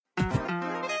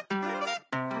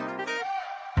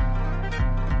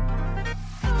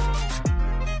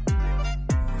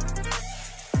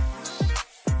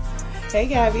Hey,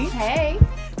 Gabby. Hey.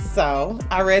 So,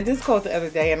 I read this quote the other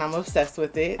day and I'm obsessed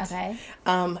with it. Okay.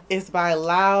 It's by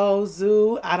Lao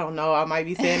Tzu. I don't know. I might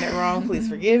be saying it wrong. Please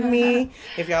forgive me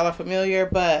if y'all are familiar.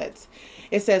 But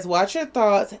it says, watch your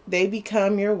thoughts. They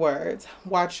become your words.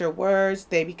 Watch your words.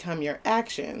 They become your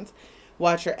actions.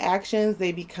 Watch your actions.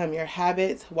 They become your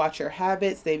habits. Watch your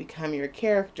habits. They become your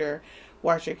character.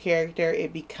 Watch your character.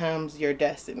 It becomes your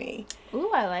destiny.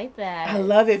 Ooh, I like that. I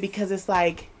love it because it's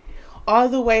like all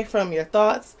the way from your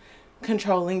thoughts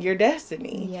controlling your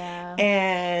destiny. Yeah.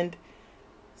 And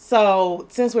so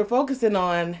since we're focusing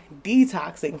on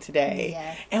detoxing today,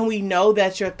 Yes. and we know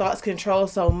that your thoughts control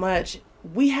so much,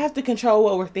 we have to control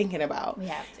what we're thinking about. We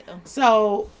have to.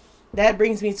 So that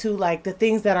brings me to like the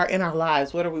things that are in our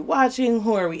lives. What are we watching?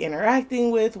 Who are we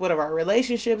interacting with? What are our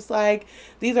relationships like?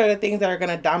 These are the things that are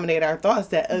going to dominate our thoughts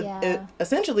that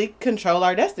essentially control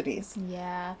our destinies.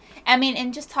 Yeah. I mean,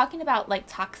 and just talking about like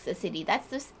toxicity, that's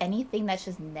just anything that's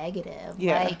just negative.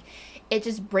 Yeah. Like, it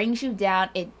just brings you down.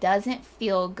 It doesn't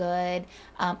feel good.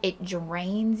 It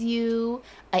drains you.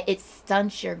 It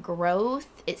stunts your growth.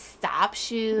 It stops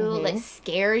you. It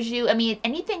scares you. I mean,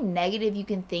 anything negative you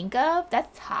can think of,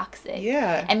 that's toxic.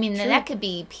 Yeah. I mean, true. that could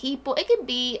be people. It could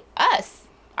be us.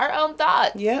 Our own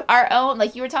thoughts. Yep. Our own,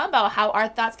 like you were talking about how our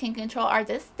thoughts can control our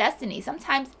destiny.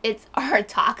 Sometimes it's our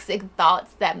toxic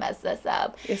thoughts that mess us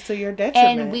up. It's to your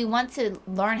detriment. And we want to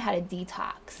learn how to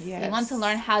detox. Yes. We want to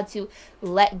learn how to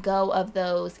let go of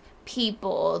those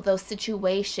people, those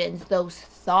situations, those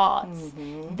thoughts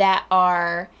that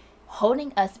are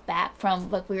holding us back from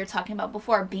what we were talking about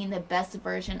before, being the best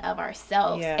version of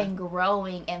ourselves and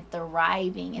growing and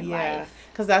thriving in life.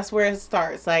 Because that's where it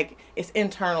starts. Like, it's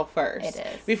internal first. It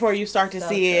is. Before you start to So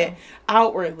see true. it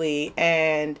outwardly.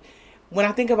 And when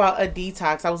I think about a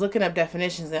detox, I was looking up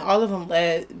definitions and all of them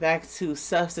led back to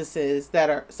substances that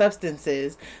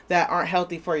aren't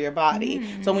healthy for your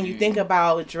body. So when you think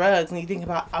about drugs and you think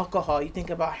about alcohol, you think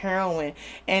about heroin,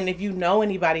 and if you know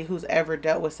anybody who's ever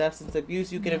dealt with substance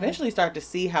abuse, you can eventually start to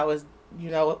see how it's,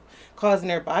 causing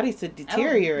their bodies to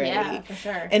deteriorate. Yeah, for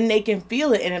sure. And they can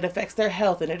feel it, and it affects their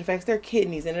health, and it affects their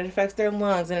kidneys, and it affects their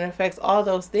lungs, and it affects all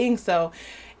those things. So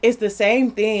it's the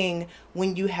same thing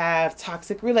when you have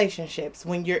toxic relationships,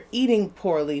 when you're eating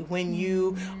poorly, when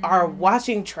you are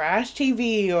watching trash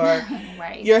TV or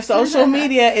Right. your social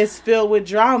media is filled with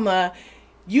drama.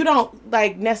 You don't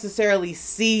like necessarily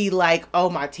see like, oh,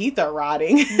 my teeth are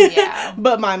rotting. Yeah.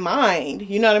 But my mind,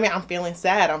 you know what I mean? I'm feeling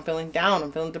sad. I'm feeling down.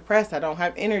 I'm feeling depressed. I don't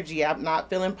have energy. I'm not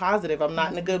feeling positive. I'm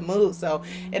not in a good mood. So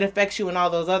it affects you in all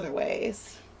those other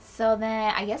ways. So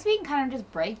then I guess we can kind of just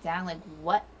break down like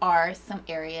what are some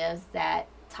areas that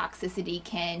toxicity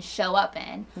can show up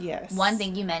in. Yes. One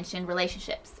thing you mentioned,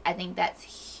 relationships. I think that's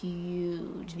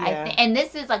huge. Yeah. And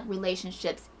this is like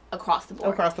relationships across the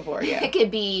board. Across the board, yeah. It could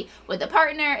be with a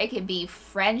partner. It could be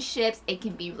friendships. It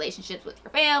can be relationships with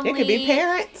your family. It could be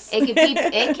parents.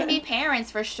 It can be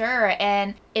parents for sure.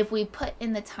 And if we put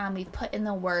in the time, we've put in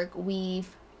the work,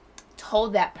 we've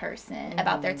told that person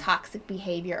about their toxic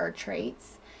behavior or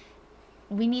traits,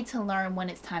 we need to learn when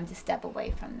it's time to step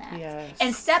away from that. Yes.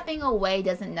 And stepping away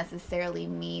doesn't necessarily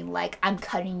mean like I'm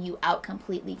cutting you out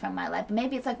completely from my life.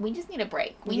 Maybe it's like we just need a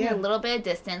break. We need a little bit of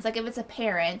distance. Like if it's a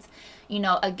parent,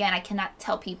 again, I cannot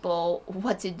tell people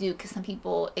what to do because some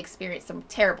people experience some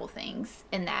terrible things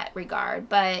in that regard.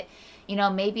 But,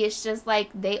 maybe it's just like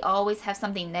they always have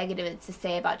something negative to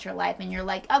say about your life. And you're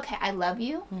like, okay, I love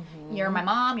you. You're my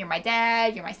mom. You're my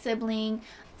dad. You're my sibling.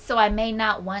 So I may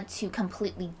not want to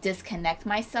completely disconnect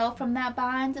myself from that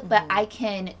bond, but I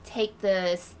can take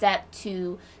the step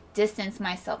to distance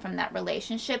myself from that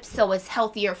relationship so it's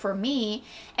healthier for me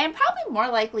and probably more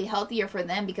likely healthier for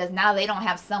them because now they don't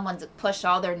have someone to push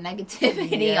all their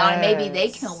negativity on. Maybe they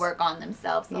can work on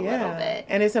themselves a little bit.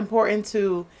 And it's important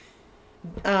to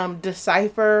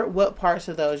decipher what parts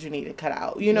of those you need to cut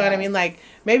out. You know what I mean? Like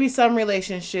maybe some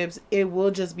relationships, it will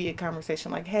just be a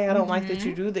conversation like, hey, I don't like that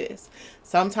you do this.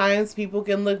 Sometimes people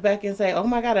can look back and say, oh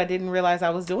my God, I didn't realize I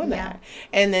was doing that.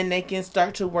 And then they can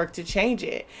start to work to change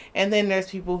it. And then there's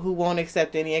people who won't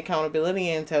accept any accountability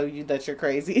and tell you that you're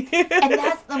crazy.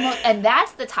 and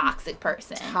that's the toxic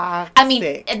person. Toxic. I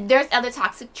mean, there's other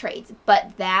toxic traits,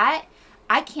 but that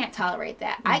I can't tolerate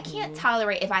that. I can't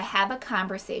tolerate if I have a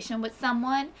conversation with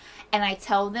someone and I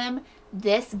tell them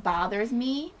this bothers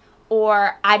me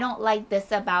or I don't like this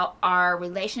about our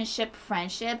relationship,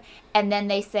 friendship, and then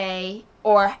they say,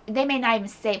 or they may not even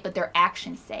say it, but their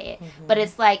actions say it. But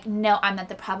it's like, no, I'm not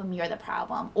the problem, you're the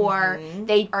problem. Or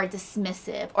they are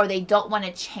dismissive or they don't want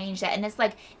to change that. And it's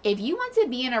like, if you want to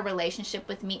be in a relationship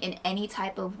with me in any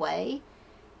type of way,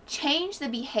 change the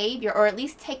behavior or at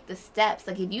least take the steps.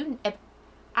 Like if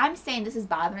I'm saying this is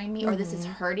bothering me or this is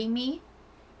hurting me,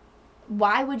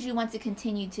 why would you want to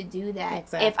continue to do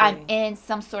that if I'm in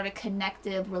some sort of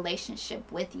connective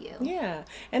relationship with you? Yeah.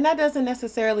 And that doesn't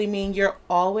necessarily mean you're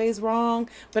always wrong,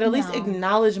 but at least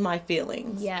acknowledge my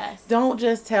feelings. Yes. Don't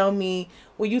just tell me,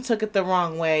 well, you took it the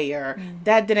wrong way, or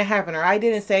that didn't happen, or I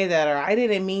didn't say that, or I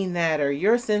didn't mean that, or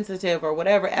you're sensitive, or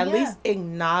whatever. At least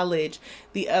acknowledge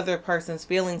the other person's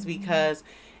feelings, because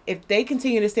if they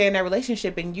continue to stay in that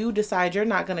relationship and you decide you're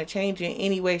not going to change in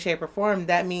any way, shape, or form,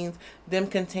 that means them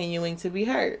continuing to be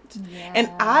hurt. Yeah. And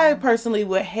I personally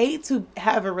would hate to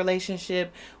have a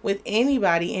relationship with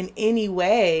anybody in any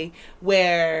way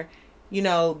where, you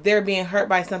know, they're being hurt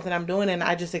by something I'm doing and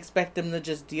I just expect them to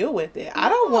just deal with it. No, I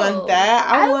don't want that.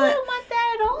 I wouldn't want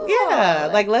that at all. Yeah.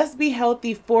 Like, let's be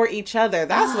healthy for each other.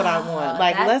 That's what I want.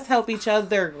 Like, let's help each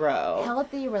other grow.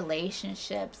 Healthy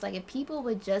relationships. Like, if people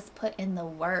would just put in the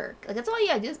work. Like, that's all you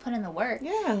gotta do is put in the work.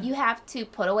 Yeah. You have to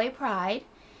put away pride.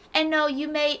 And no,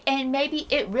 maybe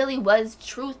it really was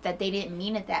truth that they didn't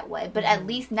mean it that way. But at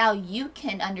least now you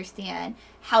can understand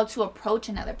how to approach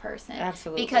another person.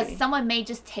 Absolutely. Because someone may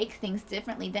just take things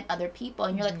differently than other people.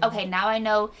 And you're like, okay, now I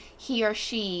know he or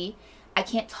she, I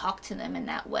can't talk to them in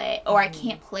that way. Or I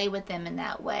can't play with them in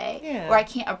that way. Yeah. Or I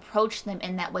can't approach them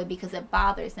in that way because it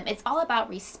bothers them. It's all about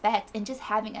respect and just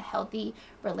having a healthy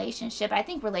relationship. I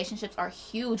think relationships are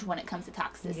huge when it comes to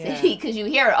toxicity because you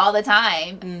hear it all the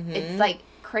time. It's like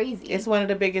crazy. It's one of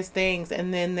the biggest things.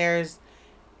 And then there's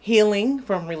healing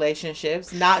from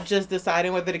relationships, not just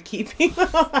deciding whether to keep people.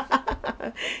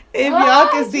 If y'all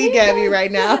can see Gabby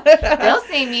right now, they'll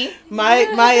see me.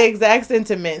 My exact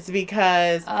sentiments,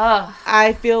 because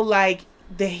I feel like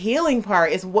the healing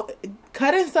part is what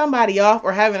cutting somebody off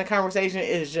or having a conversation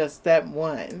is just step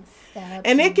one.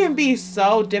 And it can be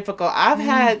so difficult. I've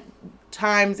had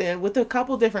times and with a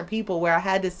couple different people where I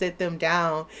had to sit them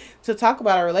down to talk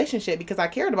about a relationship because I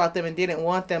cared about them and didn't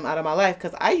want them out of my life,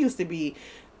 because I used to be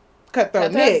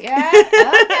Cutthroat Nick.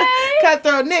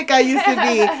 Cutthroat Nick I used to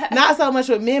be. Not so much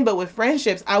with men, but with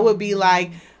friendships. I would be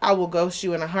like, I will ghost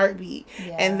you in a heartbeat.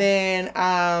 Yeah. And then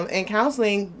in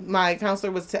counseling, my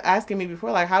counselor was asking me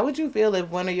before, like, how would you feel if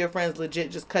one of your friends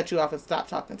legit just cut you off and stopped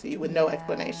talking to you with no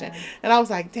explanation? And I was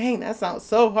like, dang, that sounds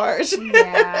so harsh.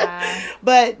 Yeah.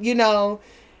 But, you know,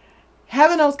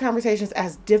 having those conversations,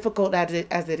 as difficult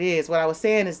as it is, what I was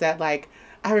saying is that, like,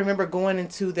 I remember going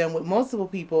into them with multiple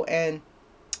people and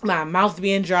my mouth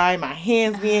being dry, my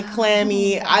hands being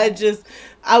clammy.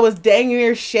 I was dang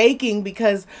near shaking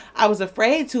because I was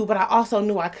afraid to, but I also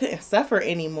knew I couldn't suffer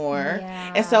anymore.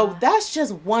 Yeah. And so that's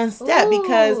just one step.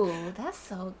 Because that's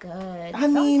so good.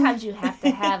 Sometimes you have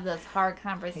to have those hard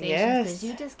conversations because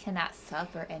you just cannot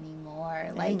suffer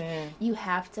anymore. Like, you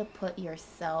have to put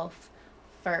yourself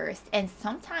first. And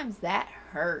sometimes that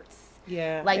hurts.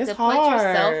 Yeah, like it's to hard. Put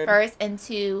yourself first and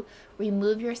to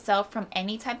remove yourself from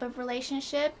any type of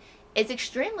relationship. It's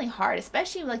extremely hard,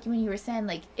 especially like when you were saying,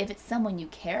 like, if it's someone you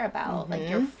care about, like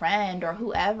your friend or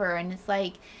whoever, and it's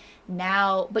like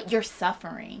now, but you're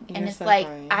suffering. And it's like,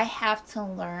 I have to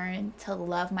learn to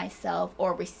love myself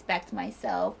or respect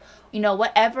myself. You know,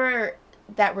 whatever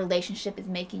that relationship is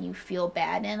making you feel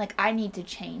bad in, like, I need to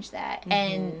change that.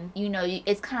 And you know,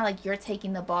 it's kind of like you're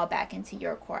taking the ball back into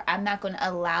your court. I'm not going to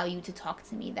allow you to talk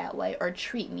to me that way or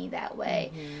treat me that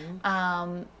way.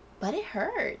 But it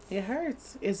hurts. It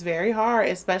hurts. It's very hard,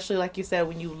 especially like you said,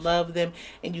 when you love them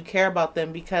and you care about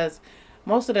them, because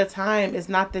most of the time it's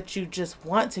not that you just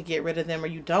want to get rid of them or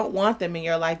you don't want them in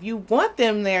your life. You want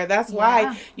them there. That's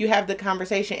why you have the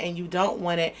conversation, and you don't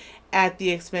want it at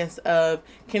the expense of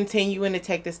continuing to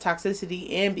take this toxicity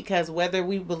in, because whether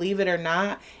we believe it or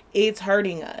not, it's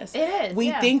hurting us. It is. We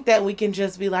think that we can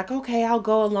just be like, okay, I'll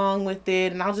go along with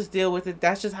it and I'll just deal with it.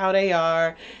 That's just how they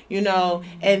are, you know,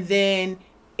 and then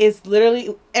it's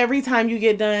literally every time you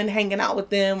get done hanging out with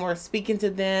them or speaking to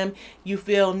them, you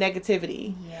feel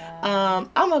negativity. Yeah.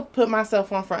 I'm going to put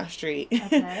myself on Front Street.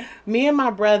 Okay. Me and my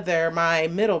brother, my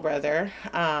middle brother,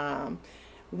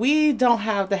 we don't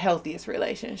have the healthiest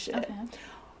relationship. Okay.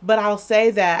 But I'll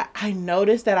say that I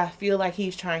noticed that I feel like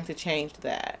he's trying to change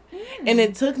that. And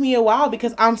it took me a while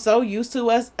because I'm so used to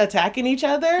us attacking each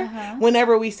other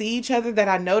whenever we see each other, that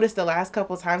I noticed the last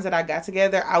couple of times that I got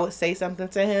together, I would say something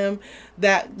to him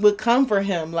that would come for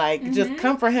him, like just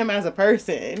come for him as a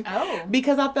person. Oh.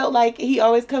 Because I felt like he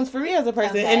always comes for me as a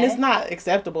person. Okay. And it's not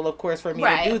acceptable, of course, for me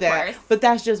to do that. But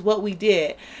that's just what we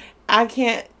did. I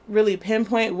can't really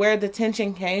pinpoint where the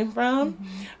tension came from,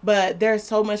 but there's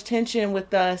so much tension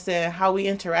with us and how we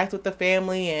interact with the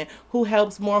family and who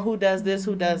helps more, who does this,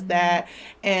 who does that.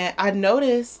 And I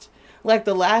noticed, like,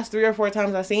 the last 3 or 4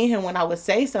 times I seen him, when I would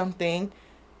say something,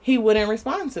 he wouldn't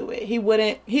respond to it.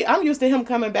 I'm used to him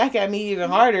coming back at me even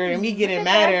harder and me getting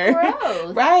madder.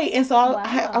 Right. And so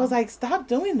I was like, stop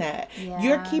doing that. Yeah.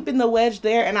 You're keeping the wedge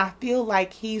there. And I feel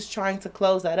like he's trying to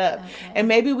close that up. Okay. And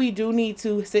maybe we do need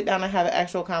to sit down and have an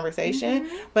actual conversation.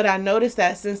 Mm-hmm. But I noticed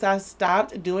that since I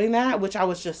stopped doing that, which I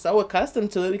was just so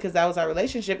accustomed to it because that was our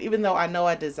relationship, even though I know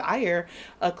I desire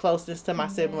a closeness to my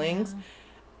siblings,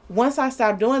 once I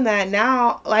stopped doing that,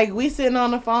 now, like, we sitting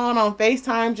on the phone on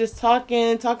FaceTime just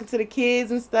talking to the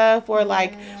kids and stuff. Or,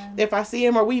 like, if I see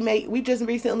him, or we just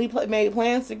recently made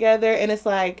plans together, and it's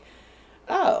like,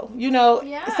 oh,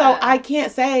 so I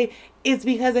can't say it's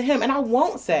because of him, and I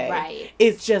won't say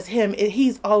it's just him.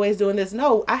 He's always doing this.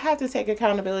 No, I have to take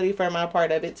accountability for my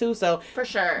part of it too. So for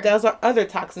sure, those are other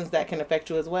toxins that can affect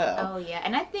you as well. Oh yeah,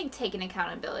 and I think taking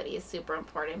accountability is super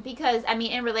important because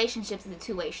in relationships it's a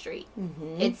two-way street.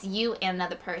 Mm-hmm. It's you and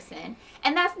another person,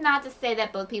 and that's not to say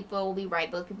that both people will be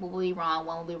right, both people will be wrong,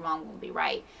 one will be wrong, one will be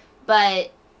right,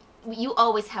 but you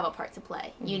always have a part to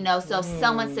play, so if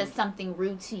someone says something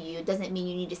rude to you, it doesn't mean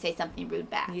you need to say something rude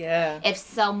back. Yeah. If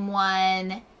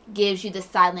someone gives you the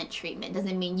silent treatment,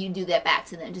 doesn't mean you do that back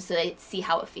to them just so they see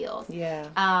how it feels.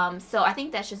 Yeah. So I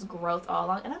think that's just growth all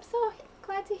along, and I'm so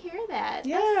glad to hear that.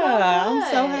 Yeah,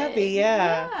 I'm so happy.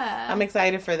 Yeah. I'm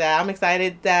excited for that. I'm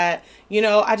excited that,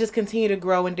 I just continue to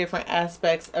grow in different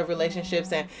aspects of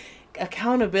relationships, and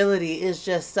accountability is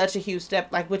just such a huge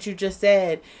step. Like what you just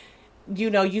said,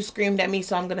 you screamed at me,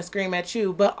 so I'm going to scream at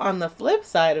you. But on the flip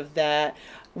side of that,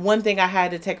 one thing I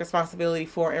had to take responsibility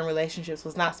for in relationships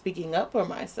was not speaking up for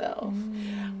myself.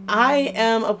 I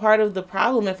am a part of the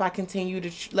problem if I continue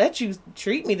to let you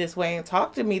treat me this way and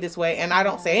talk to me this way, and I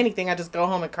don't say anything. I just go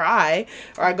home and cry,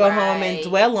 or I go home and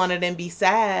dwell on it and be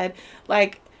sad.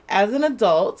 Like, as an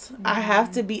adult, I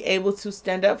have to be able to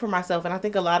stand up for myself. And I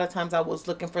think a lot of times I was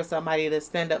looking for somebody to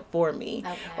stand up for me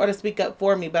or to speak up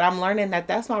for me. But I'm learning that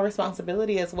that's my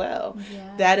responsibility as well.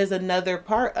 Yeah. That is another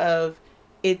part of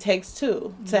it takes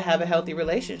two to have a healthy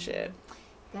relationship.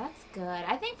 That's good.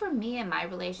 I think for me in my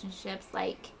relationships,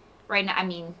 like right now,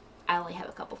 I only have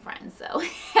a couple friends, so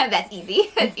that's easy.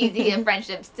 It's easy in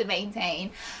friendships to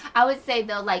maintain. I would say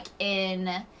though, like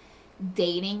in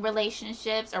dating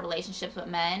relationships or relationships with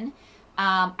men,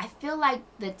 I feel like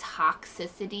the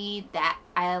toxicity that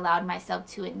I allowed myself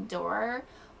to endure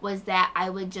was that I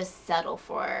would just settle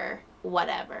for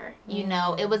whatever.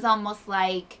 It was almost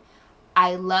like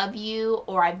I love you,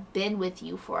 or I've been with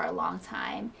you for a long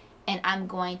time, and I'm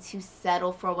going to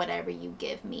settle for whatever you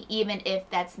give me, even if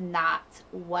that's not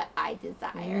what I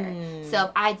desire. So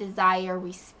if I desire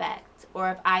respect, or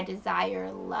if I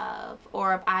desire love,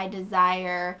 or if I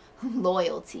desire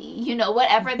loyalty,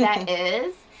 whatever that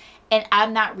is, and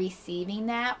I'm not receiving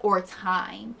that, or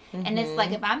time. And it's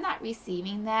like, if I'm not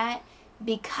receiving that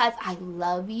because I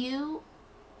love you,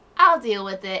 I'll deal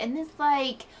with it. And it's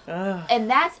like,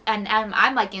 and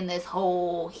I'm like in this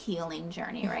whole healing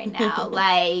journey right now.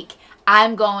 Like,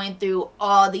 I'm going through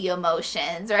all the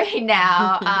emotions right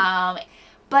now.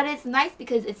 But it's nice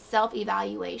because it's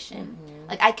self-evaluation.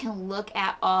 Like, I can look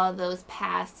at all those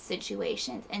past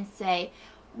situations and say,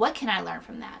 what can I learn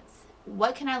from that?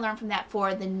 What can I learn from that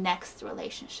for the next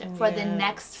relationship, for the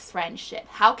next friendship?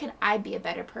 How can I be a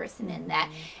better person in that?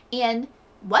 And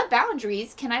what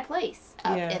boundaries can I place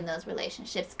in those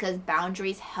relationships? Because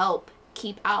boundaries help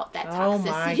keep out that toxicity. Oh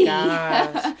my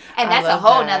gosh. And that's a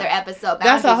whole nother episode.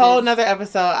 That's a whole nother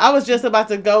episode. I was just about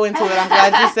to go into it. I'm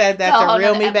glad you said that to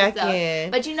reel me back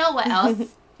in. But you know what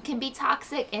else can be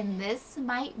toxic? And this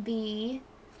might be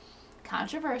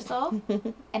controversial,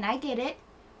 and I get it,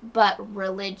 but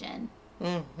religion.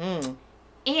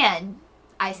 And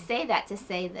I say that to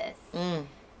say this.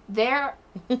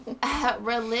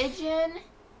 Religion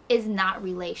is not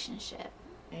relationship.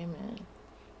 Amen.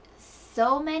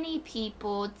 So many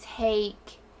people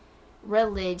take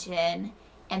religion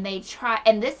and they try,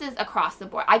 and this is across the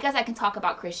board. I guess I can talk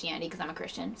about Christianity because I'm a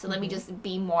Christian. So let me just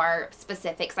be more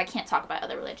specific because I can't talk about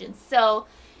other religions. So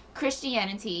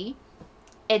Christianity,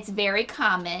 it's very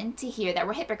common to hear that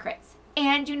we're hypocrites.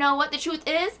 And you know what the truth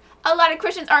is? A lot of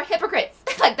Christians are hypocrites.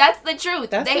 Like, that's the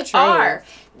truth.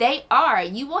 They are.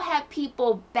 You will have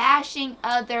people bashing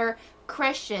other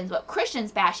Christians,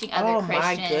 Christians bashing other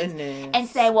Christians, and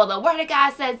say, well, the Word of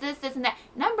God says this, this, and that.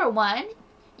 Number one,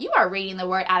 you are reading the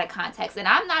Word out of context. And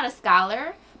I'm not a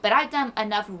scholar, but I've done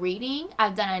enough reading,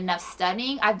 I've done enough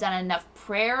studying, I've done enough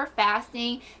prayer,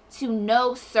 fasting to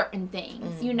know certain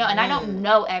things, and I don't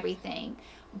know everything.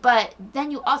 But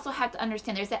then you also have to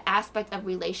understand there's an aspect of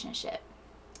relationship.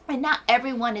 And not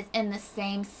everyone is in the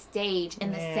same stage,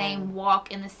 in the same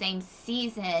walk, in the same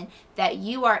season that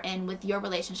you are in with your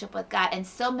relationship with God. And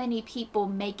so many people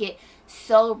make it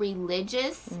so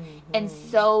religious and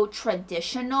so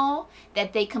traditional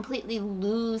that they completely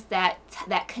lose that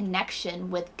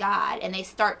connection with God. And they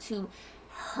start to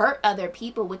hurt other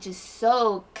people, which is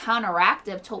so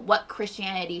counteractive to what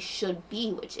Christianity should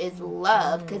be, which is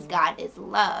love, because God is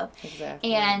love.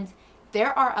 Exactly. And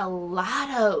there are a lot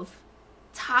of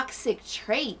toxic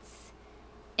traits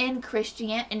in Christian,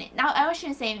 and now I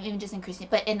shouldn't say even just in Christian,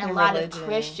 but in a lot of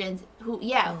Christians who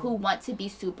who want to be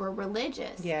super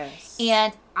religious. Yes.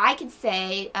 And I could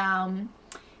say,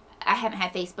 I haven't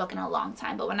had Facebook in a long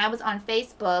time, but when I was on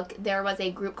Facebook, there was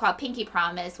a group called Pinky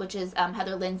Promise, which is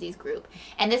Heather Lindsay's group.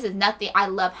 And this is nothing, I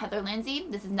love Heather Lindsay.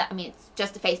 This is not, I mean, it's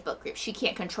just a Facebook group. She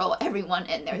can't control everyone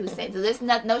in there who's saying, so there's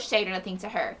no shade or nothing to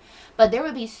her. But there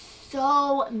would be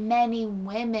so many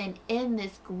women in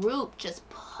this group just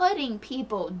putting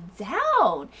people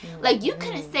down. Like, you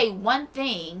couldn't say one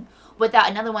thing without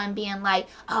another one being like,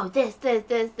 oh, this,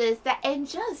 that, and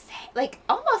just, like,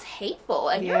 almost hateful.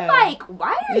 And you're like,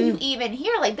 why are you even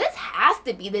here? Like, this has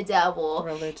to be the devil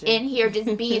in here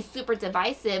just being super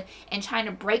divisive and trying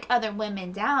to break other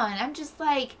women down. And I'm just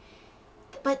like,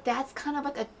 but that's kind of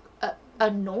like a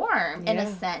norm in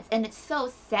a sense. And it's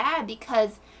so sad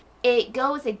because it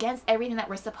goes against everything that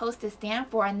we're supposed to stand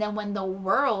for. And then when the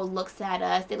world looks at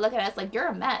us, they look at us like, you're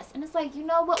a mess. And it's like, you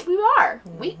know what? We are.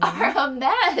 We are a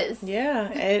mess.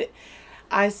 Yeah.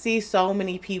 I see so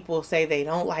many people say they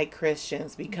don't like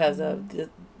Christians because of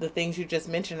the things you just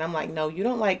mentioned. I'm like, no, you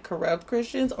don't like corrupt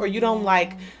Christians, or you don't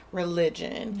like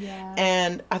religion. Yeah.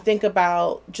 And I think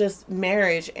about just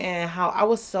marriage and how I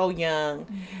was so young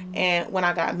and when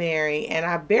I got married, and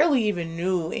I barely even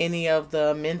knew any of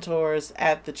the mentors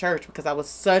at the church because I was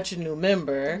such a new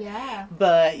member. Yeah.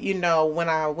 But, you know, when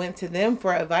I went to them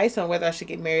for advice on whether I should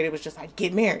get married, it was just like,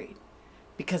 get married.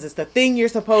 Because it's the thing you're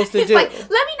supposed to do. Like, let me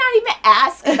not even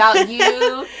ask about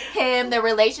you, him, the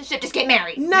relationship. Just get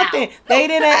married. Nothing. Now. They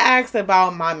didn't ask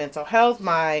about my mental health,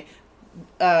 my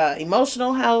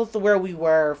emotional health, where we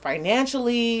were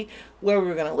financially, where we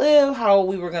were going to live, how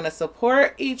we were going to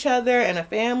support each other and a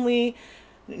family.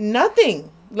 Nothing.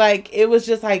 Like, it was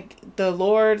just like, the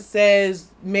Lord says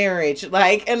marriage.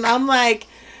 Like, and I'm like,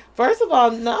 first of all,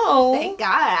 no. Thank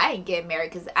God I didn't get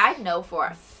married, because I know for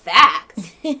a fact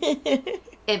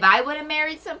if I would have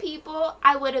married some people,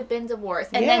 I would have been divorced.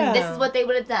 And then this is what they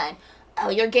would have done. Oh,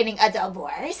 you're getting a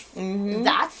divorce?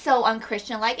 That's so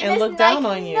unchristian-like. And look down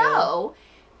on you. No,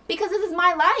 because this is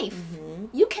my life.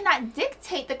 You cannot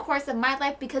dictate the course of my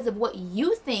life because of what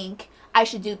you think I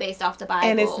should do based off the Bible.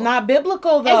 And it's not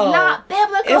biblical, though. It's not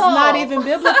biblical. It's not even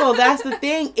biblical. That's the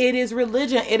thing. It is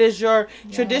religion. It is your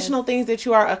traditional things that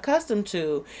you are accustomed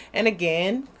to. And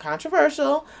again,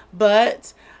 controversial,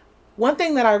 but one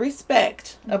thing that I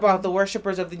respect about the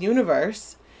worshipers of the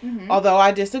universe, although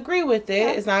I disagree with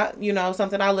it, it's not, you know,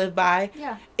 something I live by,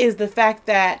 is the fact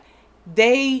that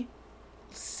they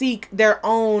seek their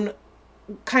own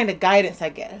kind of guidance, I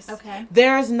guess. Okay.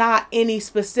 There's not any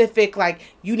specific, like,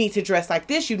 you need to dress like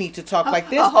this, you need to talk like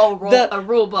this. A whole rule, a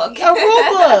rule book. A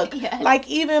rule book. Yes. Like,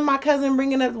 even my cousin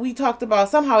bringing up, we talked about,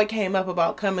 somehow it came up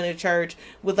about coming to church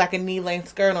with like a knee-length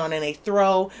skirt on, and they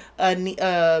throw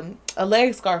a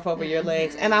leg scarf over your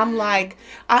legs. And I'm like,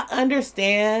 I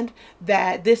understand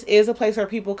that this is a place where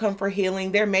people come for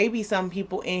healing. There may be some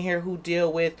people in here who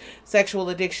deal with sexual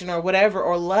addiction or whatever,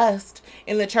 or lust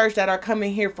in the church, that are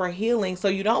coming here for healing. So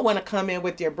you don't want to come in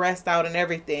with your breast out and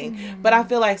everything. But I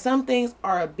feel like some things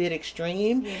are a bit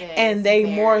extreme, and they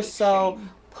more so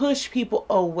push people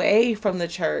away from the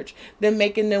church than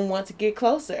making them want to get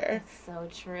closer. That's so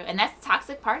true. And that's the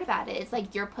toxic part about it. It's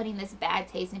like you're putting this bad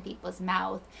taste in people's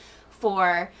mouth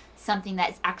for something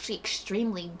that's actually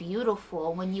extremely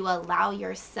beautiful when you allow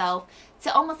yourself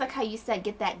to, almost like how you said,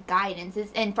 get that guidance.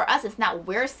 And for us, it's not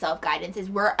we're self-guidance, it's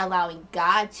we're allowing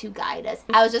God to guide us.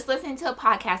 I was just listening to a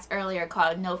podcast earlier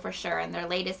called Know For Sure, and their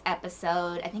latest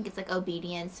episode, I think it's like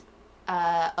obedience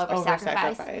over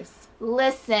sacrifice.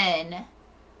 Listen,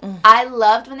 I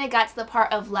loved when they got to the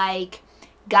part of like,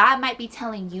 God might be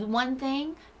telling you one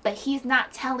thing, but he's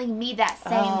not telling me that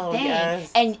same thing.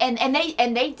 Yes.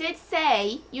 And they did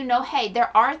say, you know, hey,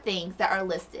 there are things that are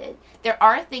listed. There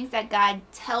are things that God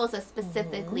tells us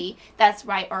specifically that's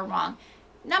right or wrong.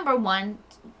 Number one,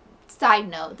 side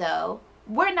note though,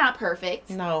 we're not perfect.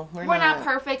 No, we're not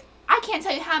perfect. I can't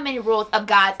tell you how many rules of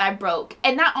God's I broke,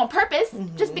 and not on purpose,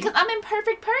 just because I'm an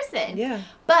imperfect person. Yeah.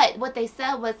 But what they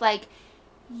said was like,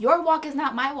 your walk is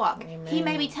not my walk. Amen. He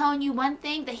may be telling you one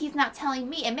thing that he's not telling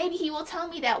me. And maybe he will tell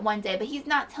me that one day, but he's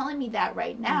not telling me that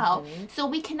right now. So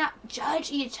we cannot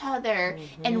judge each other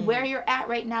and where you're at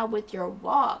right now with your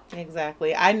walk.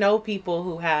 Exactly. I know people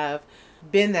who have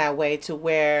been that way, to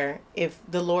where if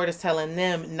the Lord is telling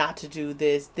them not to do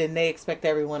this, then they expect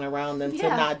everyone around them to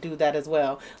not do that as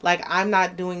well. Like, I'm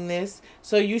not doing this,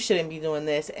 so you shouldn't be doing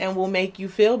this, and will make you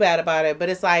feel bad about it. But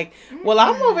it's like, well,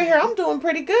 I'm over here, I'm doing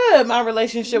pretty good, my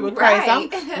relationship with Christ.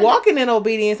 I'm walking in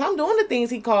obedience. I'm doing the things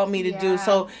he called me to do.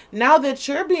 So now that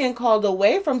you're being called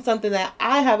away from something that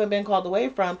I haven't been called away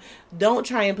from, don't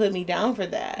try and put me down for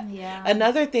that.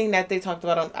 Another thing that they talked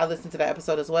about I listened to the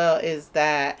episode as well, is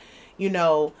that, you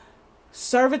know,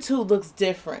 servitude looks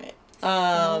different.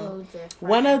 So different.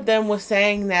 One of them was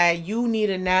saying that you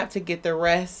need a nap to get the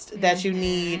rest that you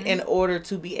need in order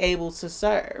to be able to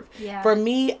serve. For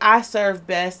me, I serve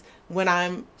best when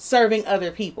I'm serving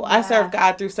other people. I serve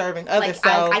God through serving others. Like,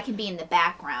 so I can be in the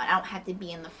background. I don't have to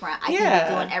be in the front. I can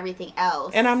be doing everything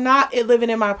else. And I'm not living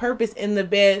in my purpose in the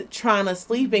bed trying to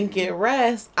sleep and get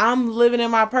rest. I'm living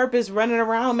in my purpose, running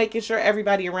around, making sure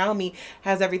everybody around me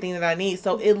has everything that I need.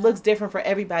 So it looks different for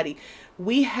everybody.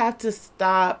 We have to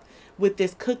stop with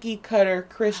this cookie cutter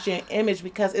Christian image,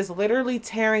 because it's literally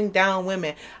tearing down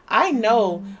women. I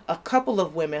know a couple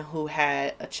of women who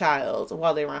had a child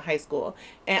while they were in high school.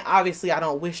 And obviously I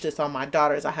don't wish this on my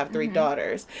daughters. I have 3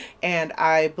 daughters. And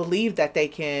I believe that they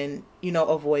can, you know,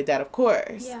 avoid that, of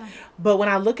course. But when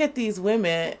I look at these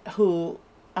women who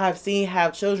I've seen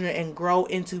have children and grow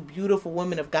into beautiful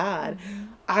women of God,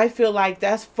 I feel like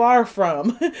that's far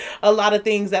from a lot of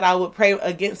things that I would pray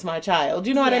against my child.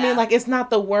 You know what I mean? Like, it's not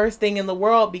the worst thing in the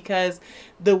world, because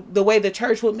the way the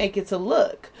church would make it to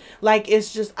look. Like,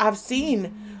 it's just, I've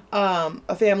seen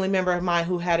a family member of mine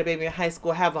who had a baby in high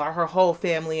school have her whole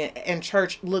family and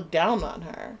church look down on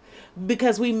her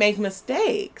because we make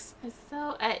mistakes.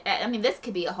 So I mean, this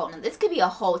could be a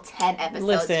whole 10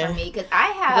 episodes for me, because I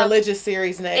have religious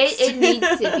series next. It needs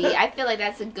to be. I feel like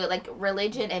that's a good, like,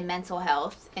 religion and mental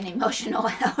health and emotional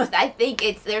health. I think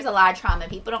there's a lot of trauma.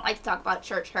 People don't like to talk about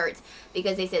church hurts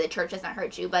because they say the church doesn't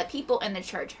hurt you, but people in the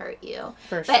church hurt you.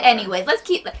 For sure. But anyways, let's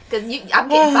keep, because I'm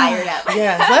getting fired up.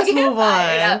 Yes, let's move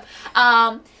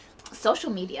on.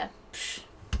 Social media.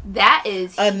 That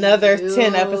is another huge.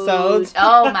 10 episodes.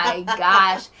 Oh my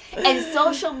gosh. And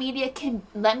social media can,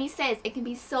 let me say, it can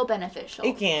be so beneficial.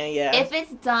 It can, yeah. If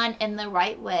it's done in the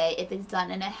right way, if it's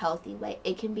done in a healthy way,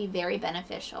 it can be very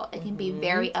beneficial. It can be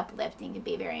very uplifting. It can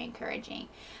be very encouraging.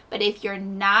 But if you're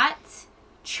not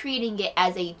treating it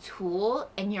as a tool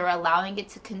and you're allowing it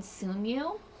to consume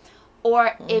you,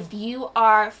 or if you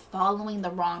are following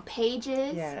the wrong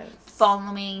pages,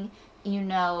 following, you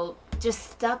know,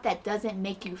 just stuff that doesn't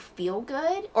make you feel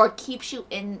good or keeps you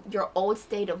in your old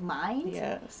state of mind,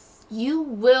 you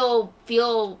will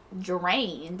feel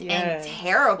drained and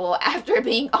terrible after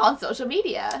being on social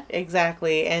media.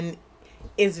 Exactly. And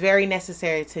it's very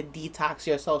necessary to detox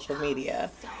your social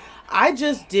media. I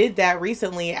just did that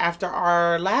recently after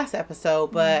our last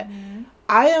episode, but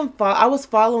I was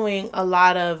following a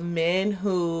lot of men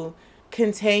who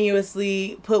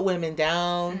continuously put women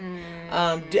down,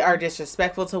 are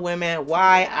disrespectful to women.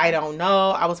 Why? I don't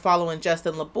know. I was following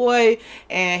Justin LeBoy,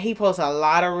 and he posts a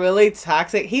lot of really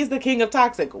toxic. He's the king of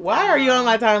toxic. Why are you on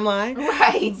my timeline?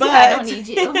 Right. But I don't need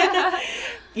you.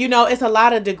 You know, it's a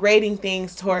lot of degrading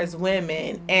things towards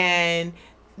women, and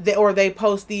they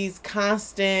post these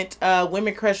constant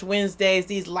Women Crush Wednesdays,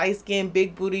 these light-skinned,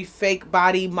 big booty, fake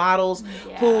body models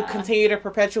who continue to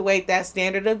perpetuate that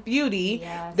standard of beauty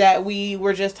that we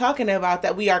were just talking about,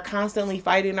 that we are constantly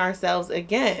fighting ourselves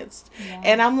against.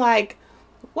 And I'm like,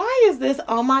 why is this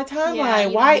on my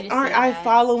timeline? Why aren't I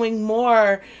following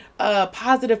more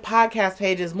positive podcast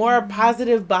pages, more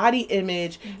positive body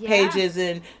image pages,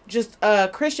 and just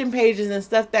Christian pages and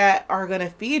stuff that are going to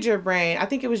feed your brain? I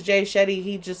think it was Jay Shetty.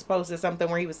 He just posted something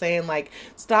where he was saying, like,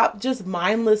 stop just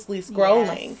mindlessly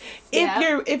scrolling.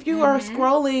 If you are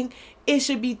scrolling, it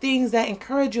should be things that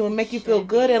encourage you and make you feel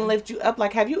good and lift you up.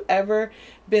 Like, have you ever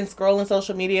been scrolling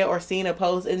social media or seen a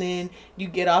post and then you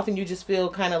get off and you just feel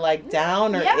kind of like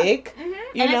down or ick? You know?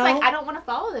 It's like, I don't want to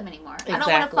follow them anymore. Exactly. I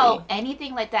don't want to follow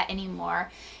anything like that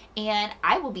anymore. And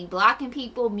I will be blocking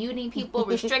people, muting people,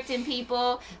 restricting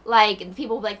people. Like,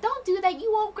 people will be like, don't do that.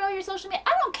 You won't grow your social media.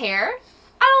 I don't care.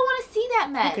 I don't want to see that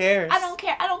mess. Who cares? I don't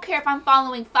care. I don't care if I'm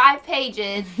following 5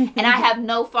 pages and I have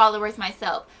no followers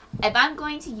myself. If I'm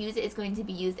going to use it, it's going to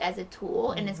be used as a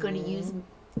tool, and it's going to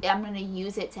I'm going to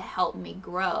use it to help me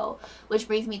grow. Which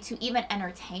brings me to even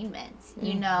entertainment.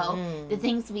 You know, the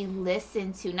things we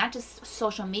listen to, not just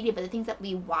social media, but the things that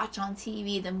we watch on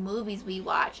TV, the movies we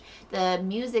watch, the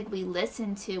music we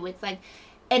listen to. It's like,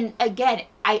 and again,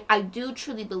 I do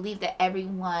truly believe that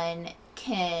everyone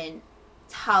can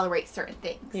tolerate certain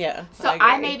things. Yeah. So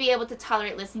I may be able to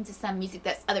tolerate listening to some music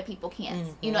that other people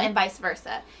can't, you know, and vice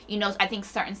versa. You know, I think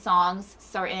certain songs,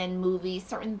 certain movies,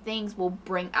 certain things will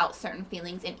bring out certain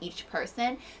feelings in each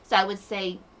person. So I would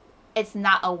say it's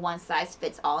not a one size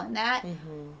fits all in that.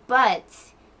 But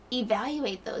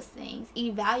evaluate those things.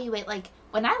 Evaluate, like,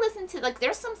 when I listen to, like,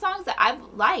 there's some songs that I've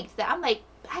liked that I'm like,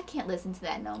 I can't listen to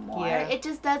that no more. Yeah. It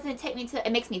just doesn't take me to,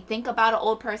 it makes me think about an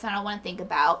old person I don't want to think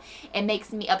about. It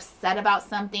makes me upset about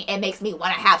something. It makes me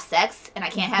want to have sex and I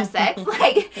can't have sex.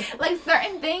 like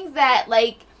certain things that,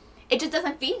 like, it just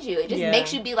doesn't feed you. It just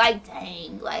makes you be like,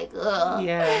 dang, like, ugh.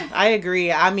 Yeah, I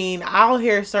agree. I mean, I'll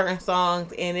hear certain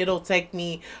songs and it'll take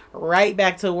me right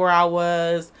back to where I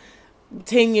was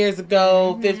 10 years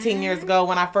ago, 15 years ago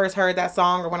when I first heard that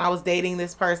song or when I was dating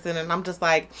this person, and I'm just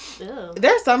like, ew.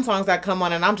 There's some songs that come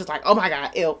on and I'm just like, oh my God,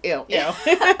 ew.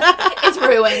 It's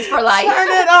ruined for life. Turn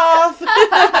it off.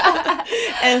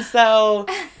 And so,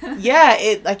 yeah,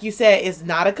 it, like you said, it's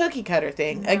not a cookie cutter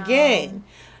thing. No. Again,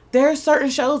 there are certain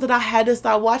shows that I had to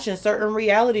stop watching, certain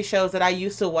reality shows that I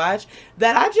used to watch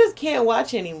that I just can't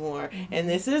watch anymore. And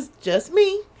this is just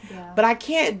me, but I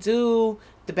can't do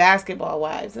the Basketball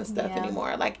Wives and stuff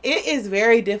anymore. Like, it is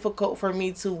very difficult for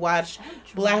me to watch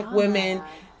black women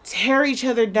tear each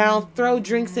other down, throw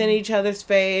drinks in each other's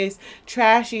face,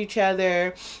 trash each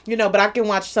other, you know, but I can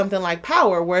watch something like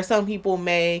Power where some people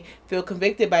may feel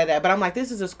convicted by that, but I'm like,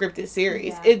 this is a scripted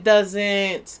series. It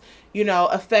doesn't, you know,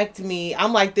 affect me.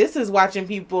 I'm like, this is watching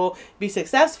people be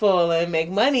successful and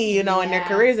make money, you know, in their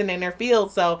careers and in their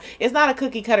field. So it's not a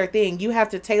cookie cutter thing. You have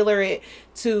to tailor it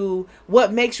to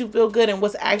what makes you feel good and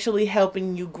what's actually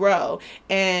helping you grow.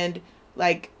 And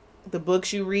like the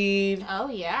books you read,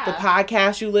 the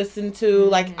podcasts you listen to,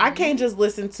 like I can't just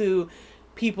listen to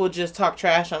people just talk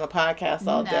trash on a podcast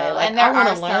all day. Like, and there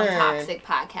are some toxic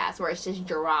podcasts where it's just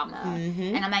drama.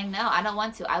 And I'm like, no, I don't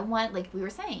want to. I want, like we were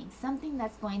saying, something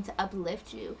that's going to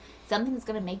uplift you. Something that's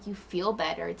going to make you feel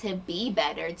better, to be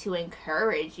better, to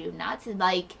encourage you, not to,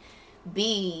 like,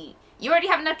 be... You already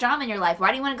have enough drama in your life.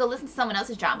 Why do you want to go listen to someone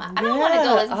else's drama? I don't want to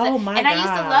go listen to... And I used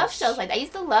to love shows like that. I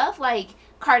used to love, like,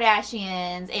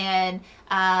 Kardashians and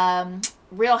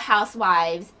Real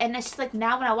Housewives. And it's just, like,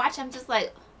 now when I watch I'm just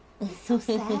like... It's so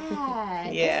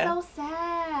sad. It's so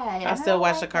sad. I still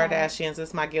watch the Kardashians.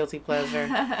 It's my guilty pleasure.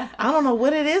 I don't know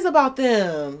what it is about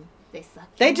them.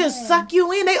 They just suck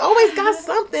you in. They always got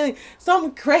something,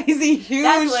 some crazy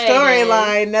huge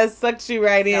storyline that sucks you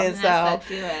right in. So,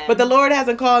 but the Lord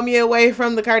hasn't called me away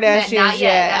from the Kardashians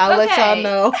yet. I'll let y'all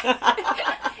know.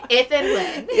 If and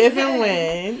when. If and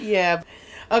when. Yeah.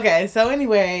 Okay. So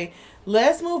anyway,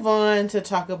 let's move on to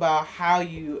talk about how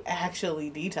you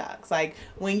actually detox. Like,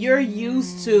 when you're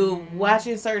used to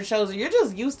watching certain shows or you're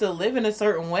just used to living a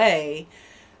certain way,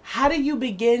 how do you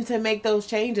begin to make those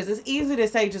changes? It's easy to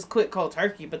say just quit cold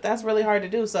turkey, but that's really hard to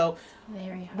do. So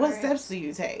very hard. What steps do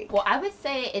you take? Well, I would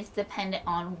say it's dependent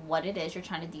on what it is you're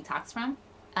trying to detox from.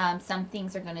 Some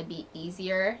things are going to be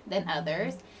easier than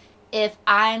others. If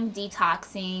I'm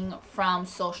detoxing from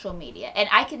social media, and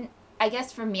I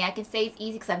guess for me, I can say it's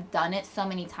easy because I've done it so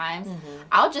many times.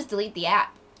 I'll just delete the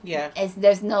app. Yeah.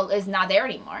 It's not there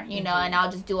anymore, you know, and I'll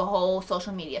just do a whole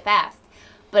social media fast.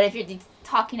 But if you're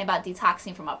talking about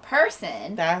detoxing from a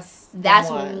person, that's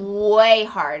way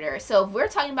harder. So if we're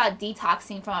talking about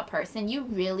detoxing from a person, you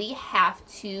really have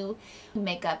to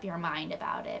make up your mind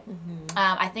about it.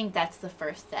 I think that's the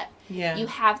first step. Yeah. You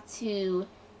have to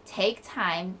take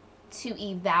time to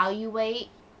evaluate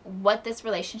what this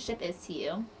relationship is to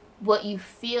you, what you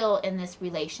feel in this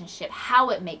relationship, how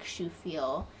it makes you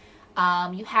feel.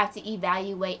 You have to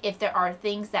evaluate if there are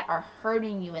things that are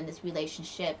hurting you in this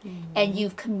relationship and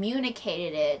you've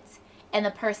communicated it and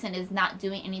the person is not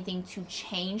doing anything to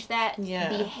change that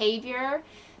behavior,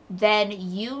 then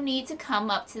you need to come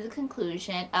up to the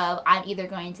conclusion of, I'm either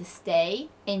going to stay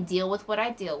and deal with what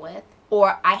I deal with,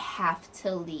 or I have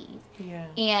to leave. Yeah.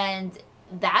 And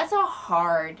that's a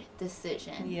hard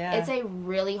decision. Yeah. It's a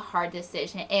really hard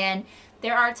decision. And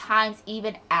there are times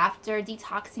even after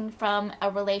detoxing from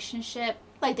a relationship,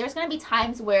 like there's going to be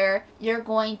times where you're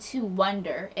going to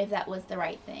wonder if that was the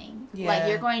right thing. Yeah. Like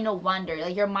you're going to wonder,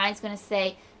 like your mind's going to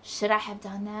say, should I have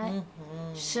done that?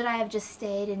 Mm-hmm. Should I have just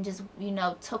stayed and just,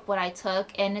 took what I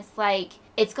took? And it's like,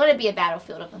 it's going to be a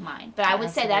battlefield of the mind. But I would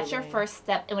say that's your first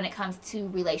step when it comes to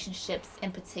relationships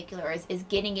in particular, is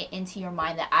getting it into your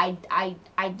mind that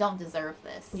I don't deserve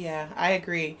this. Yeah, I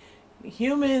agree.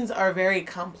 Humans are very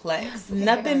complex.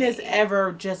 Nothing is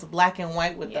ever just black and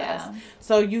white with us.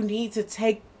 So you need to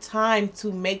take time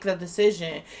to make the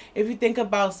decision. If you think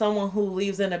about someone who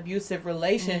leaves an abusive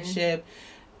relationship,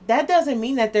 that doesn't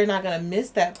mean that they're not going to miss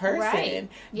that person. Right.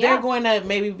 Yeah. They're going to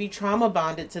maybe be trauma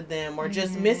bonded to them, or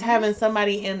just miss having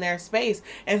somebody in their space.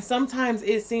 And sometimes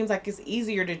it seems like it's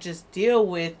easier to just deal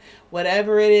with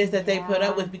whatever it is that they put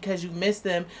up with because you miss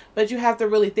them. But you have to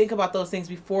really think about those things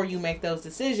before you make those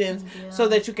decisions, so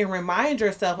that you can remind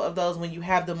yourself of those when you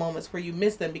have the moments where you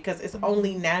miss them, because it's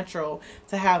only natural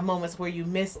to have moments where you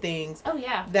miss things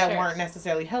that weren't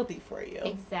necessarily healthy for you.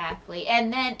 Exactly.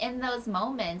 And then in those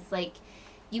moments, like,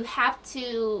 you have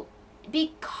to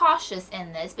be cautious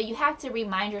in this, but you have to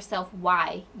remind yourself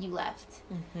why you left.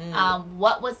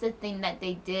 What was the thing that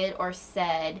they did or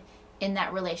said in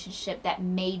that relationship that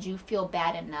made you feel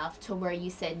bad enough to where you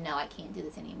said, no, I can't do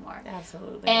this anymore?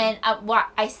 Absolutely. And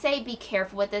I say be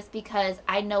careful with this, because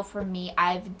I know for me,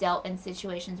 I've dealt in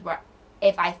situations where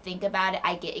if I think about it,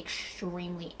 I get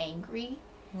extremely angry.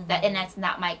 And that's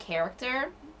not my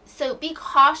character. So be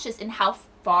cautious in how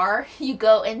far you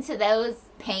go into those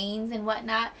pains and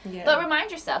whatnot. But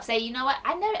remind yourself, say, you know what,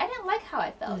 I didn't like how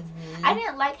I felt. I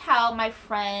didn't like how my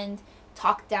friend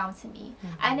talked down to me.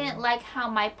 I didn't like how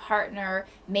my partner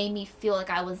made me feel like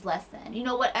I was less than,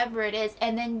 whatever it is.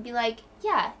 And then be like,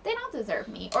 yeah, they don't deserve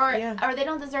me, or they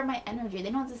don't deserve my energy,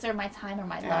 they don't deserve my time or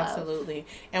my love. Absolutely.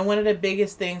 And one of the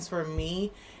biggest things for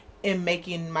me in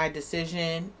making my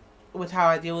decision with how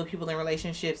I deal with people in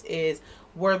relationships is,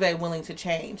 were they willing to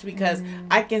change? Because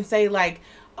I can say, like,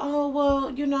 oh,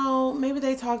 well, maybe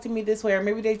they talked to me this way, or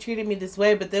maybe they treated me this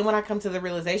way, but then when I come to the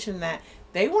realization that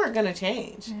they weren't going to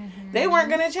change, they weren't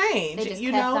going to change, they just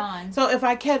kept on. So if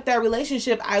I kept that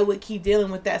relationship, I would keep dealing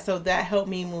with that, so that helped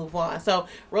me move on. So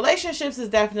relationships is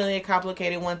definitely a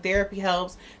complicated one. Therapy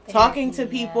helps. Talking to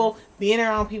people, being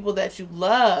around people that you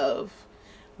love.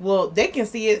 Well, they can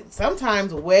see it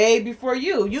sometimes way before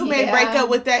you. You may break up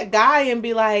with that guy and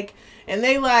be like, and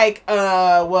they like,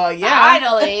 well, yeah.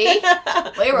 Finally.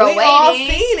 We were waiting. All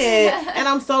seen it. And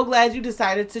I'm so glad you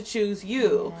decided to choose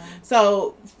you.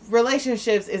 So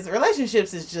relationships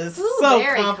is just so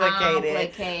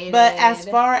complicated. But as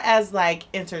far as like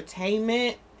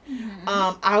entertainment,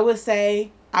 I would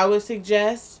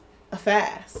suggest a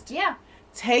fast. Yeah.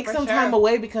 Take some time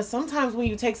away, because sometimes when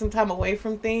you take some time away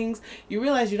from things, you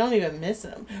realize you don't even miss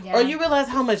them. Or you realize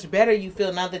how much better you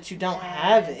feel now that you don't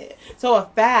have it. So a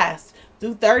fast,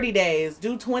 do 30 days,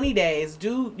 do 20 days,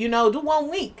 do 1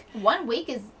 week. 1 week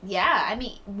is,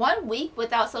 1 week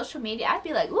without social media, I'd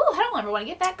be like, ooh, I don't ever want to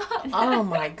get back on. Oh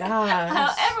my gosh. I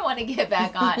don't ever want to get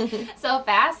back on. So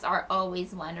fasts are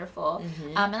always wonderful.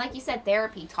 And like you said,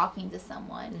 therapy, talking to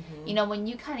someone. When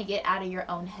you kind of get out of your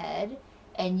own head,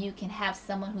 and you can have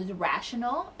someone who's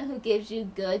rational and who gives you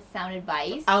good, sound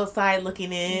advice. Outside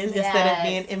looking in instead of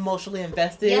being emotionally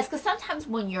invested. Yes, because sometimes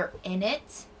when you're in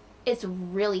it, it's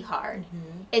really hard.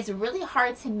 It's really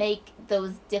hard to make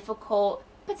those difficult,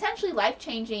 potentially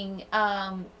life-changing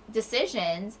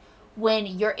decisions when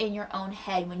you're in your own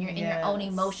head, when you're in your own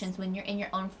emotions, when you're in your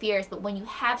own fears. But when you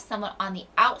have someone on the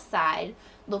outside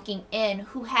looking in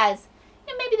who has,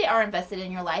 maybe they are invested in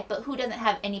your life, but who doesn't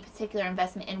have any particular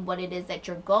investment in what it is that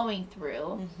you're going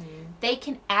through, they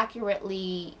can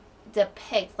accurately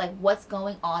depict like what's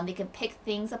going on. They can pick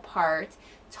things apart,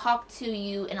 talk to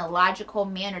you in a logical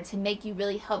manner to make you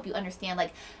really help you understand,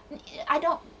 like, I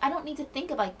don't need to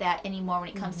think like that anymore when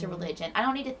it comes to religion. I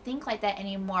don't need to think like that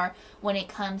anymore when it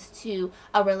comes to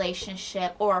a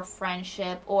relationship or a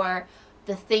friendship or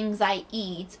the things I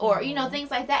eat, or things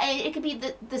like that. And it could be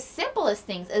the simplest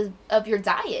things of your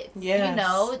diet.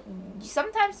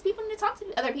 Sometimes people need to talk to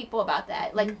other people about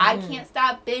that. Like, I can't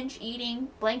stop binge eating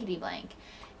blankety blank.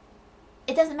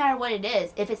 It doesn't matter what it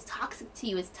is. If it's toxic to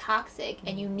you, it's toxic,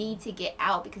 and you need to get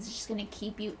out, because it's just going to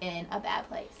keep you in a bad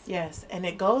place. Yes, and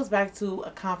it goes back to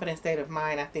a confident state of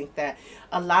mind. I think that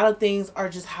a lot of things are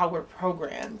just how we're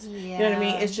programmed. You know what I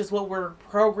mean? It's just what we're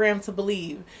programmed to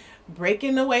believe.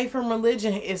 Breaking away from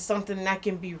religion is something that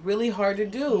can be really hard to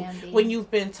do when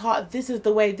you've been taught this is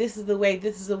the way, this is the way,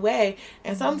 this is the way.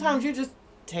 And sometimes you just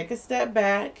take a step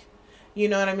back, you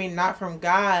know what I mean? Not from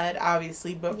God,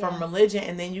 obviously, but from religion.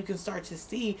 And then you can start to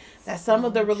see that some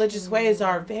of the religious ways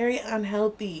are very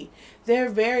unhealthy. They're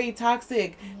very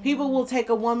toxic. People will take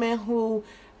a woman who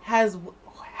has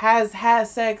had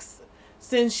sex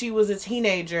since she was a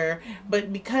teenager,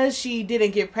 but because she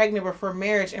didn't get pregnant before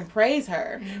marriage, and praise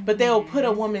her. But they'll put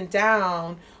a woman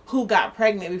down who got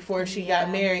pregnant before she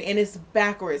got married, and it's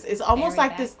backwards. It's almost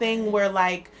like this thing where,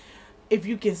 like, if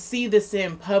you can see the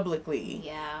sin publicly,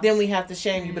 then we have to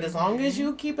shame you. But as long as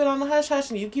you keep it on the hush hush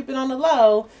and you keep it on the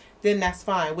low, then that's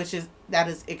fine. That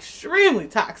is extremely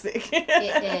toxic. It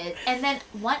is. And then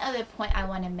one other point I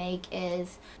want to make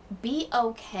is be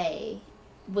okay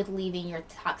with leaving your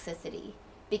toxicity,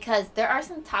 because there are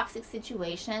some toxic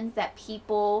situations that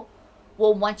people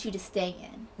will want you to stay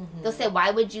in. They'll say,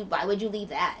 why would you leave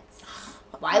that?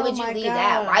 Why would you leave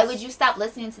that? Why would you stop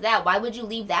listening to that? Why would you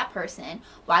leave that person?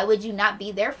 Why would you not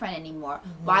be their friend anymore?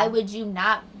 Why would you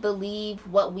not believe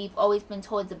what we've always been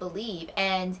told to believe?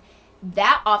 And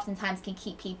that oftentimes can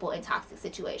keep people in toxic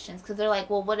situations, because they're like,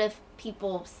 well, what if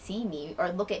people see me or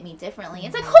look at me differently?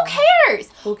 It's like, who cares?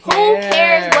 Who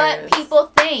cares what people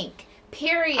think?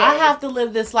 Period. I have to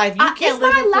live this life. You can't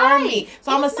live it for me.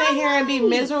 So I'm going to sit here and be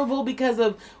miserable because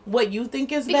of what you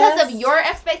think is best? Because of your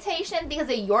expectations, because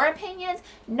of your opinions?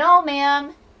 No,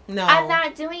 ma'am. No. I'm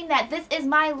not doing that. This is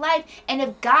my life. And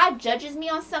if God judges me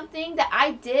on something that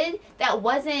I did that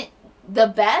wasn't the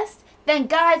best, then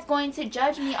God's going to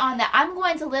judge me on that. I'm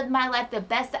going to live my life the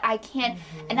best that I can,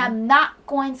 and I'm not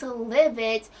going to live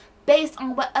it based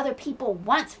on what other people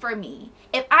want for me.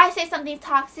 If I say something's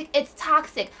toxic, it's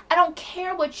toxic. I don't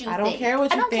care what you think. I don't care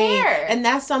what you think. And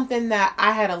that's something that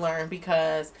I had to learn,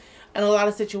 because in a lot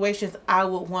of situations, I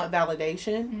would want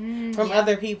validation from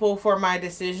other people for my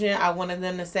decision. I wanted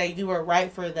them to say, you were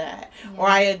right for that, or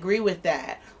I agree with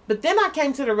that. But then I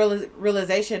came to the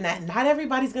realization that not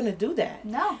everybody's going to do that.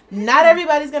 No. Not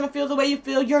everybody's going to feel the way you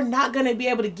feel. You're not going to be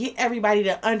able to get everybody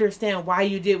to understand why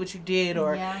you did what you did,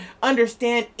 or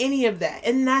understand any of that.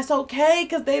 And that's okay,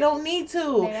 because they don't need to.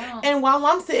 They don't. And while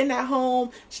I'm sitting at home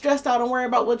stressed out and worried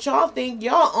about what y'all think,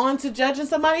 y'all on to judging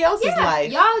somebody else's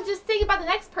life. Y'all just think about the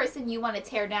next person you want to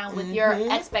tear down with your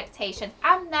expectations.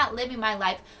 I'm not living my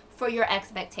life for your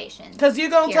expectations. Because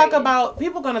you're going to talk about,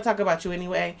 people going to talk about you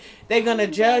anyway. They're going to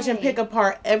judge and pick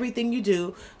apart everything you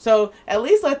do. So at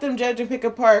least let them judge and pick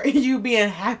apart you being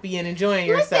happy and enjoying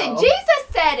yourself. Listen, Jesus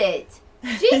said it.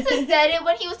 Jesus said it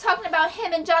when he was talking about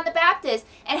him and John the Baptist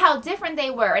and how different they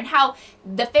were, and how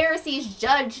the Pharisees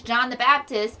judged John the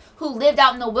Baptist, who lived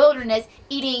out in the wilderness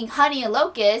eating honey and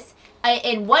locusts,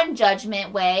 in one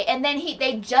judgment way, and then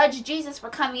they judged Jesus for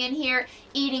coming in here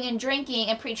eating and drinking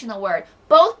and preaching the word.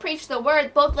 Both preached the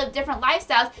word, both lived different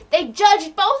lifestyles. They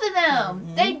judged both of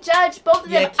them. They judged both of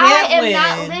them. I am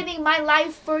not living my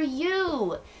life for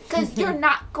you, because you're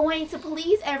not going to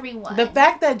please everyone. The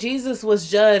fact that Jesus was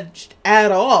judged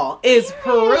at all is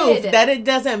proof that it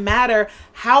doesn't matter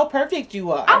how perfect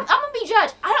you are. I'm going to be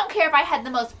judged. I don't care if I had the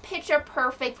most picture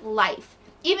perfect life,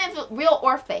 even if it's real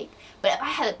or fake. But if I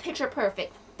had a picture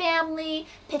perfect family,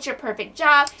 picture perfect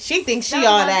job, she thinks she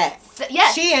all that.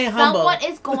 Yes, she ain't humble. Someone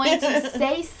is going to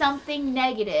say something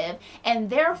negative, and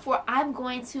therefore I'm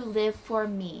going to live for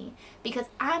me, because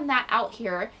I'm not out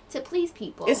here to please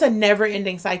people. It's a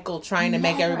never-ending cycle trying to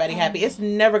make everybody happy. It's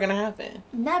never gonna happen.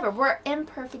 Never. We're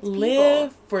imperfect people.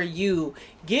 Live for you.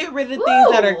 Get rid of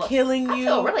things that are killing you. I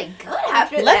feel really good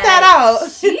after that. Let that out.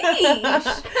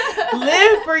 Sheesh.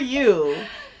 Live for you.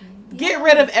 Get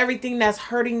rid of everything that's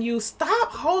hurting you.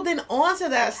 Stop holding on to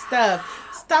that stuff.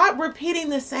 Stop repeating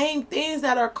the same things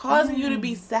that are causing you to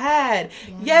be sad.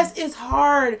 Yes, it's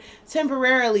hard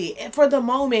temporarily. For the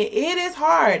moment, it is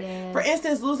hard. For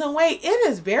instance, losing weight, it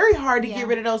is very hard to get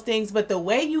rid of those things. But the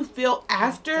way you feel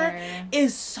after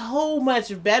is so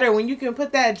much better. When you can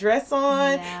put that dress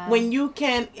on, when you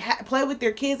can play with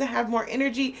your kids and have more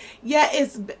energy. Yeah,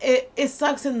 it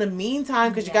sucks in the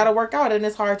meantime, because you got to work out and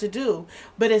it's hard to do.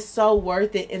 But it's so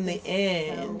worth it in the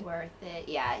end. So worth it.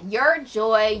 Yeah. Your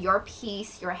joy, your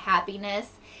peace, your happiness,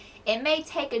 it may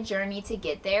take a journey to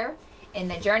get there, and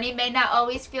the journey may not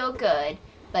always feel good,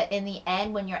 but in the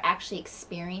end, when you're actually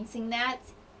experiencing that,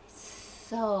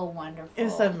 so wonderful.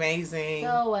 It's amazing.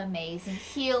 So amazing.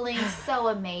 Healing, so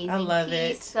amazing. I love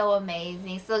Peace, it. so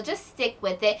amazing. So just stick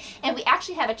with it. And we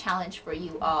actually have a challenge for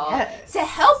you all to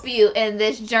help you in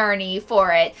this journey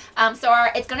for it.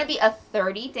 It's going to be a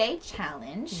 30-day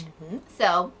challenge.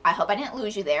 So I hope I didn't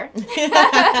lose you there. But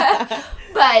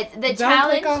the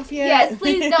challenge, click off yet. Yes,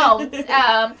 please don't.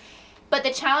 But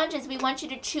the challenge is, we want you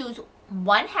to choose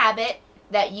one habit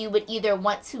that you would either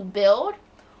want to build,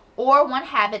 or one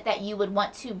habit that you would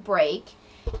want to break.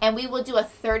 And we will do a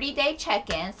 30-day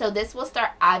check-in. So this will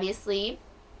start, obviously,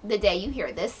 the day you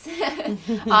hear this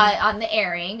on the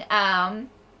airing.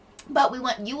 But we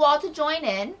want you all to join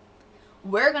in.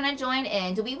 we're going to join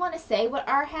in. Do we want to say what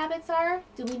our habits are?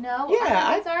 Do we know what our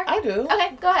habits are? I do.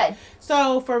 Okay, go ahead.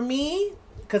 So for me,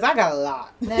 because I got a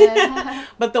lot,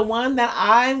 but the one that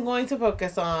I'm going to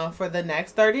focus on for the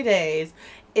next 30 days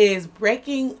is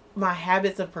breaking my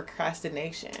habits of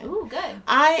procrastination. Ooh, good.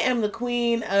 I am the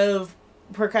queen of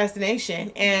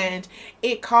procrastination, and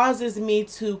it causes me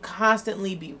to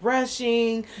constantly be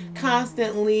rushing,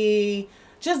 constantly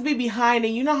just be behind,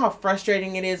 and you know how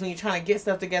frustrating it is when you're trying to get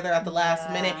stuff together at the last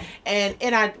minute. And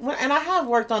I have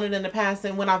worked on it in the past,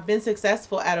 and when I've been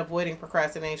successful at avoiding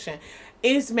procrastination,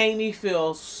 it's made me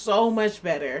feel so much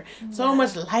better, so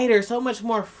much lighter, so much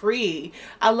more free.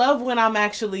 I love when I'm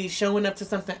actually showing up to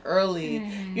something early.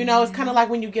 You know, it's kind of like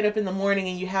when you get up in the morning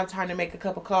and you have time to make a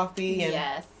cup of coffee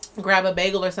and grab a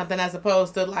bagel or something, as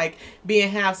opposed to like being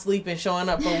half asleep and showing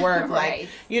up for work. Like,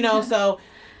 you know, so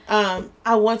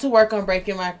I want to work on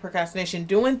breaking my procrastination,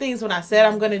 doing things when I said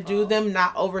I'm going to do them,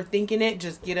 not overthinking it,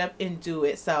 just get up and do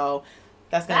it. So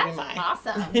that's going to be mine.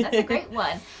 Awesome. That's a great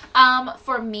one.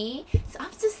 For me, so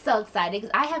I'm just so excited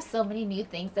because I have so many new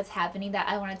things that's happening that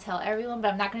I want to tell everyone,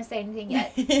 but I'm not going to say anything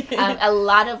yet. A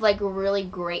lot of like really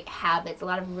great habits, a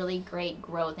lot of really great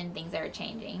growth and things that are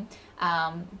changing. But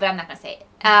I'm not going to say it.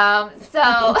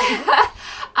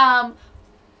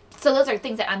 So those are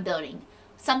things that I'm building.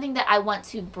 Something that I want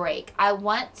to break.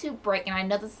 And I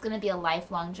know this is going to be a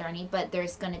lifelong journey, but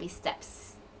there's going to be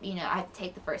steps. You know, I have to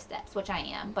take the first steps, which I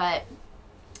am. But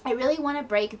I really want to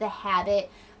break the habit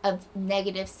of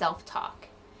negative self-talk.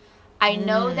 I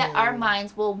know that our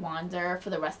minds will wander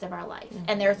for the rest of our life.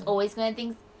 And there's always going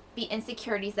to be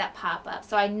insecurities that pop up.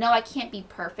 So I know I can't be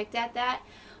perfect at that.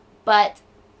 But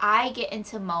I get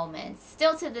into moments,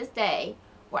 still to this day,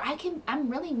 where I'm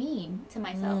really mean to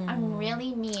myself. I'm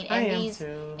really mean.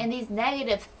 And these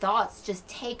negative thoughts just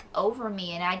take over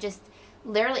me. And I just,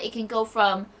 literally, it can go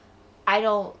from, I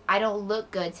don't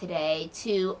look good today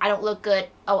to, I don't look good,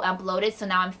 oh, I'm bloated, so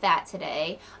now I'm fat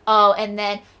today. Oh, and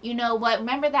then, you know what,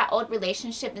 remember that old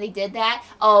relationship, they did that?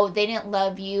 Oh, they didn't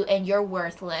love you, and you're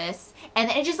worthless. And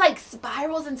then it just, like,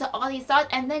 spirals into all these thoughts,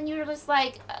 and then you're just,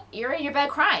 like, you're in your bed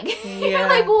crying. You're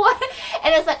like, what?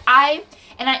 And it's like, I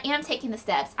am taking the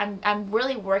steps. I'm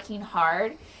really working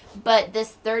hard, but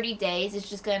this 30 days is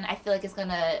just I feel like it's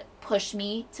gonna push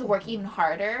me to work even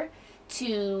harder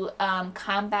to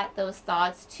combat those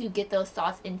thoughts, to get those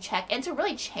thoughts in check, and to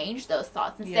really change those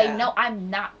thoughts and say, no, I'm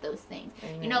not those things.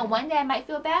 Amen. You know, one day I might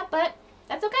feel bad, but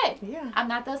that's okay. Yeah. I'm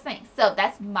not those things. So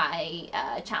that's my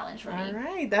challenge for me. All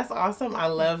right. That's awesome. I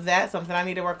love that. Something I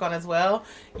need to work on as well.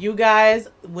 You guys,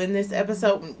 when this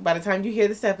episode, by the time you hear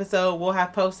this episode, we'll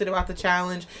have posted about the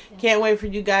challenge. Yeah. Can't wait for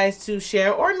you guys to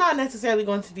share, or not necessarily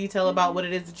go into detail about what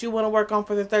it is that you want to work on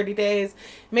for the 30 days.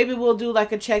 Maybe we'll do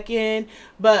like a check-in,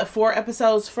 but 4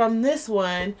 episodes from this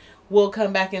one, we'll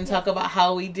come back and talk about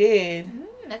how we did.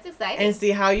 That's exciting. And see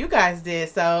how you guys did.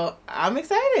 So I'm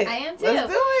excited. I am too.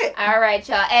 Let's do it. All right,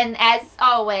 y'all. And as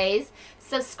always,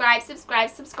 subscribe.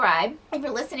 If you're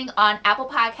listening on Apple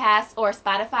Podcasts or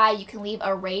Spotify, you can leave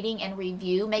a rating and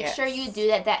review. Make sure you do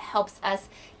that. That helps us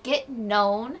get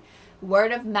known.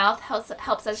 Word of mouth helps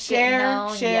us get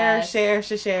known. Share.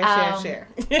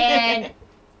 And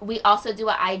we also do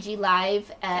an IG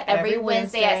Live every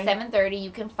Wednesday at 7:30. You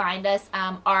can find us.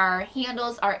 Our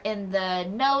handles are in the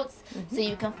notes, so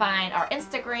you can find our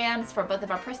Instagrams for both of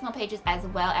our personal pages as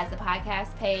well as the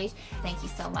podcast page. Thank you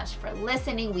so much for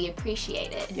listening. We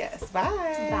appreciate it. Yes. Bye.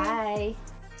 Bye.